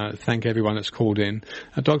and thank everyone that's called in.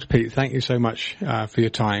 Dr. Peat, thank you so much for your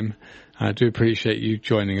time. I do appreciate you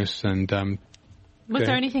joining us. And was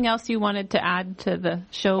there anything else you wanted to add to the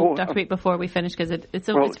show, Dr. Peat, before we finish? Because it's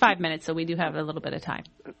 5 minutes, so we do have a little bit of time.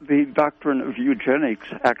 The doctrine of eugenics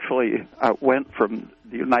actually went from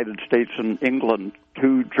the United States and England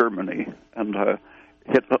to Germany, and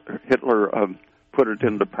Hitler put it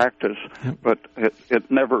into practice, but it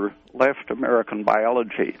never left American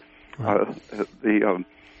biology. Right. The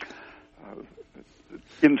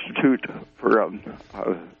Institute for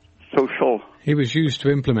Social... He was used to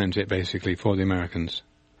implement it, basically, for the Americans.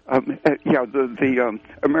 The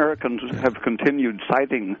Americans have continued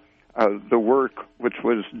citing the work which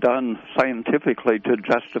was done scientifically to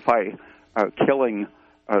justify killing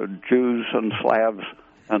Jews and Slavs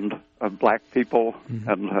and black people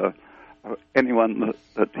and anyone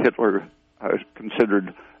that Hitler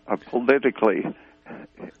considered politically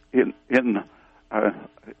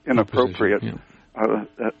inappropriate.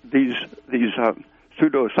 These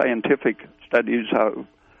pseudo-scientific studies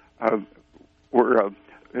were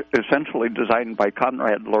essentially designed by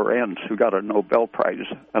Konrad Lorenz, who got a Nobel Prize,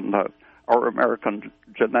 and our American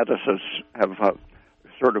geneticists have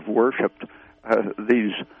sort of worshipped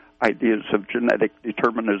these ideas of genetic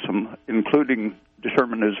determinism, including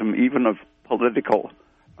determinism even of political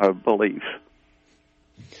beliefs.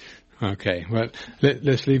 Okay, well,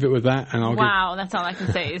 let's leave it with that, and Wow, that's all I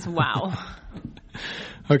can say is wow.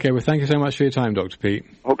 Okay, well, thank you so much for your time, Dr. Peat.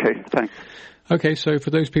 Okay, thanks. Okay, so for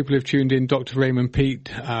those people who've tuned in, Dr. Raymond Peat,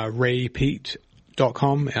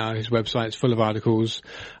 raypeat.com, his website's full of articles.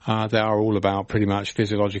 They are all about pretty much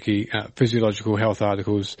physiological health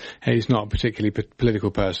articles. He's not a particularly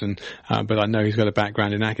political person, but I know he's got a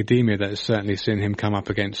background in academia that has certainly seen him come up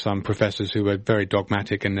against some professors who were very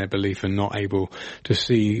dogmatic in their belief and not able to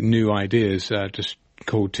see new ideas, just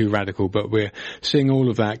called too radical. But we're seeing all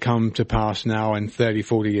of that come to pass now, and 30,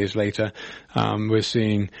 40 years later, we're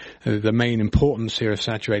seeing the main importance here of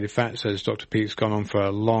saturated fats, as Dr. Peat's gone on for a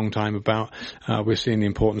long time about. We're seeing the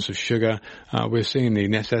importance of sugar. We're seeing the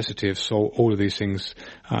necessity of salt. All of these things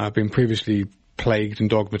have been previously plagued and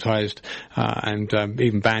dogmatized, and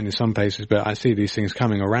even banned in some places, but I see these things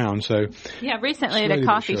coming around. So yeah, recently at a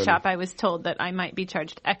coffee shop, I was told that I might be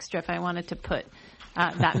charged extra if I wanted to put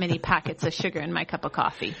that many packets of sugar in my cup of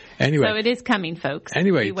coffee. Anyway, so it is coming, folks.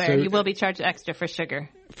 Anyway, beware, you will be charged extra for sugar.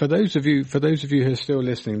 For those of you who are still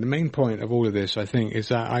listening, the main point of all of this, I think, is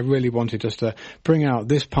that I really wanted just to bring out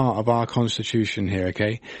this part of our Constitution here,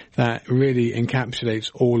 okay, that really encapsulates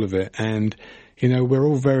all of it. And you know, we're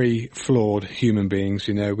all very flawed human beings.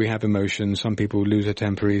 You know, we have emotions. Some people lose their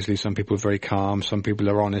temper easily. Some people are very calm. Some people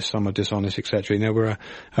are honest. Some are dishonest, etc. You know, we're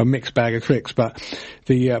a mixed bag of tricks. But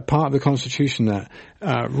the part of the Constitution that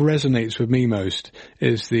resonates with me most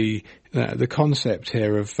is the concept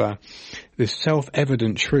here of this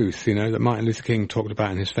self-evident truth, you know, that Martin Luther King talked about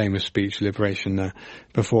in his famous speech, Liberation,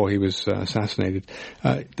 before he was assassinated.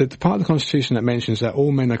 The part of the Constitution that mentions that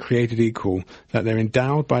all men are created equal, that they're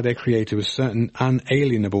endowed by their Creator with certain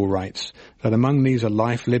unalienable rights, that among these are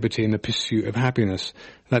life, liberty, and the pursuit of happiness,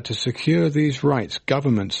 that to secure these rights,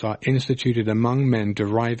 governments are instituted among men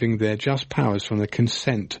deriving their just powers from the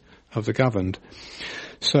consent of the governed.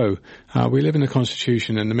 So, we live in a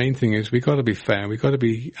constitution, and the main thing is we've got to be fair. We've got to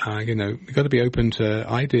be, we've got to be open to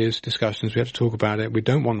ideas, discussions. We have to talk about it. We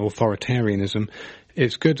don't want authoritarianism.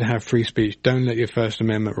 It's good to have free speech. Don't let your First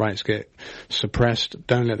Amendment rights get suppressed.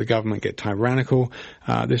 Don't let the government get tyrannical.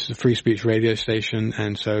 This is a free speech radio station,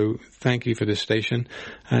 and so thank you for this station,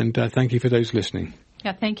 and thank you for those listening.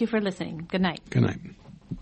 Yeah, thank you for listening. Good night. Good night.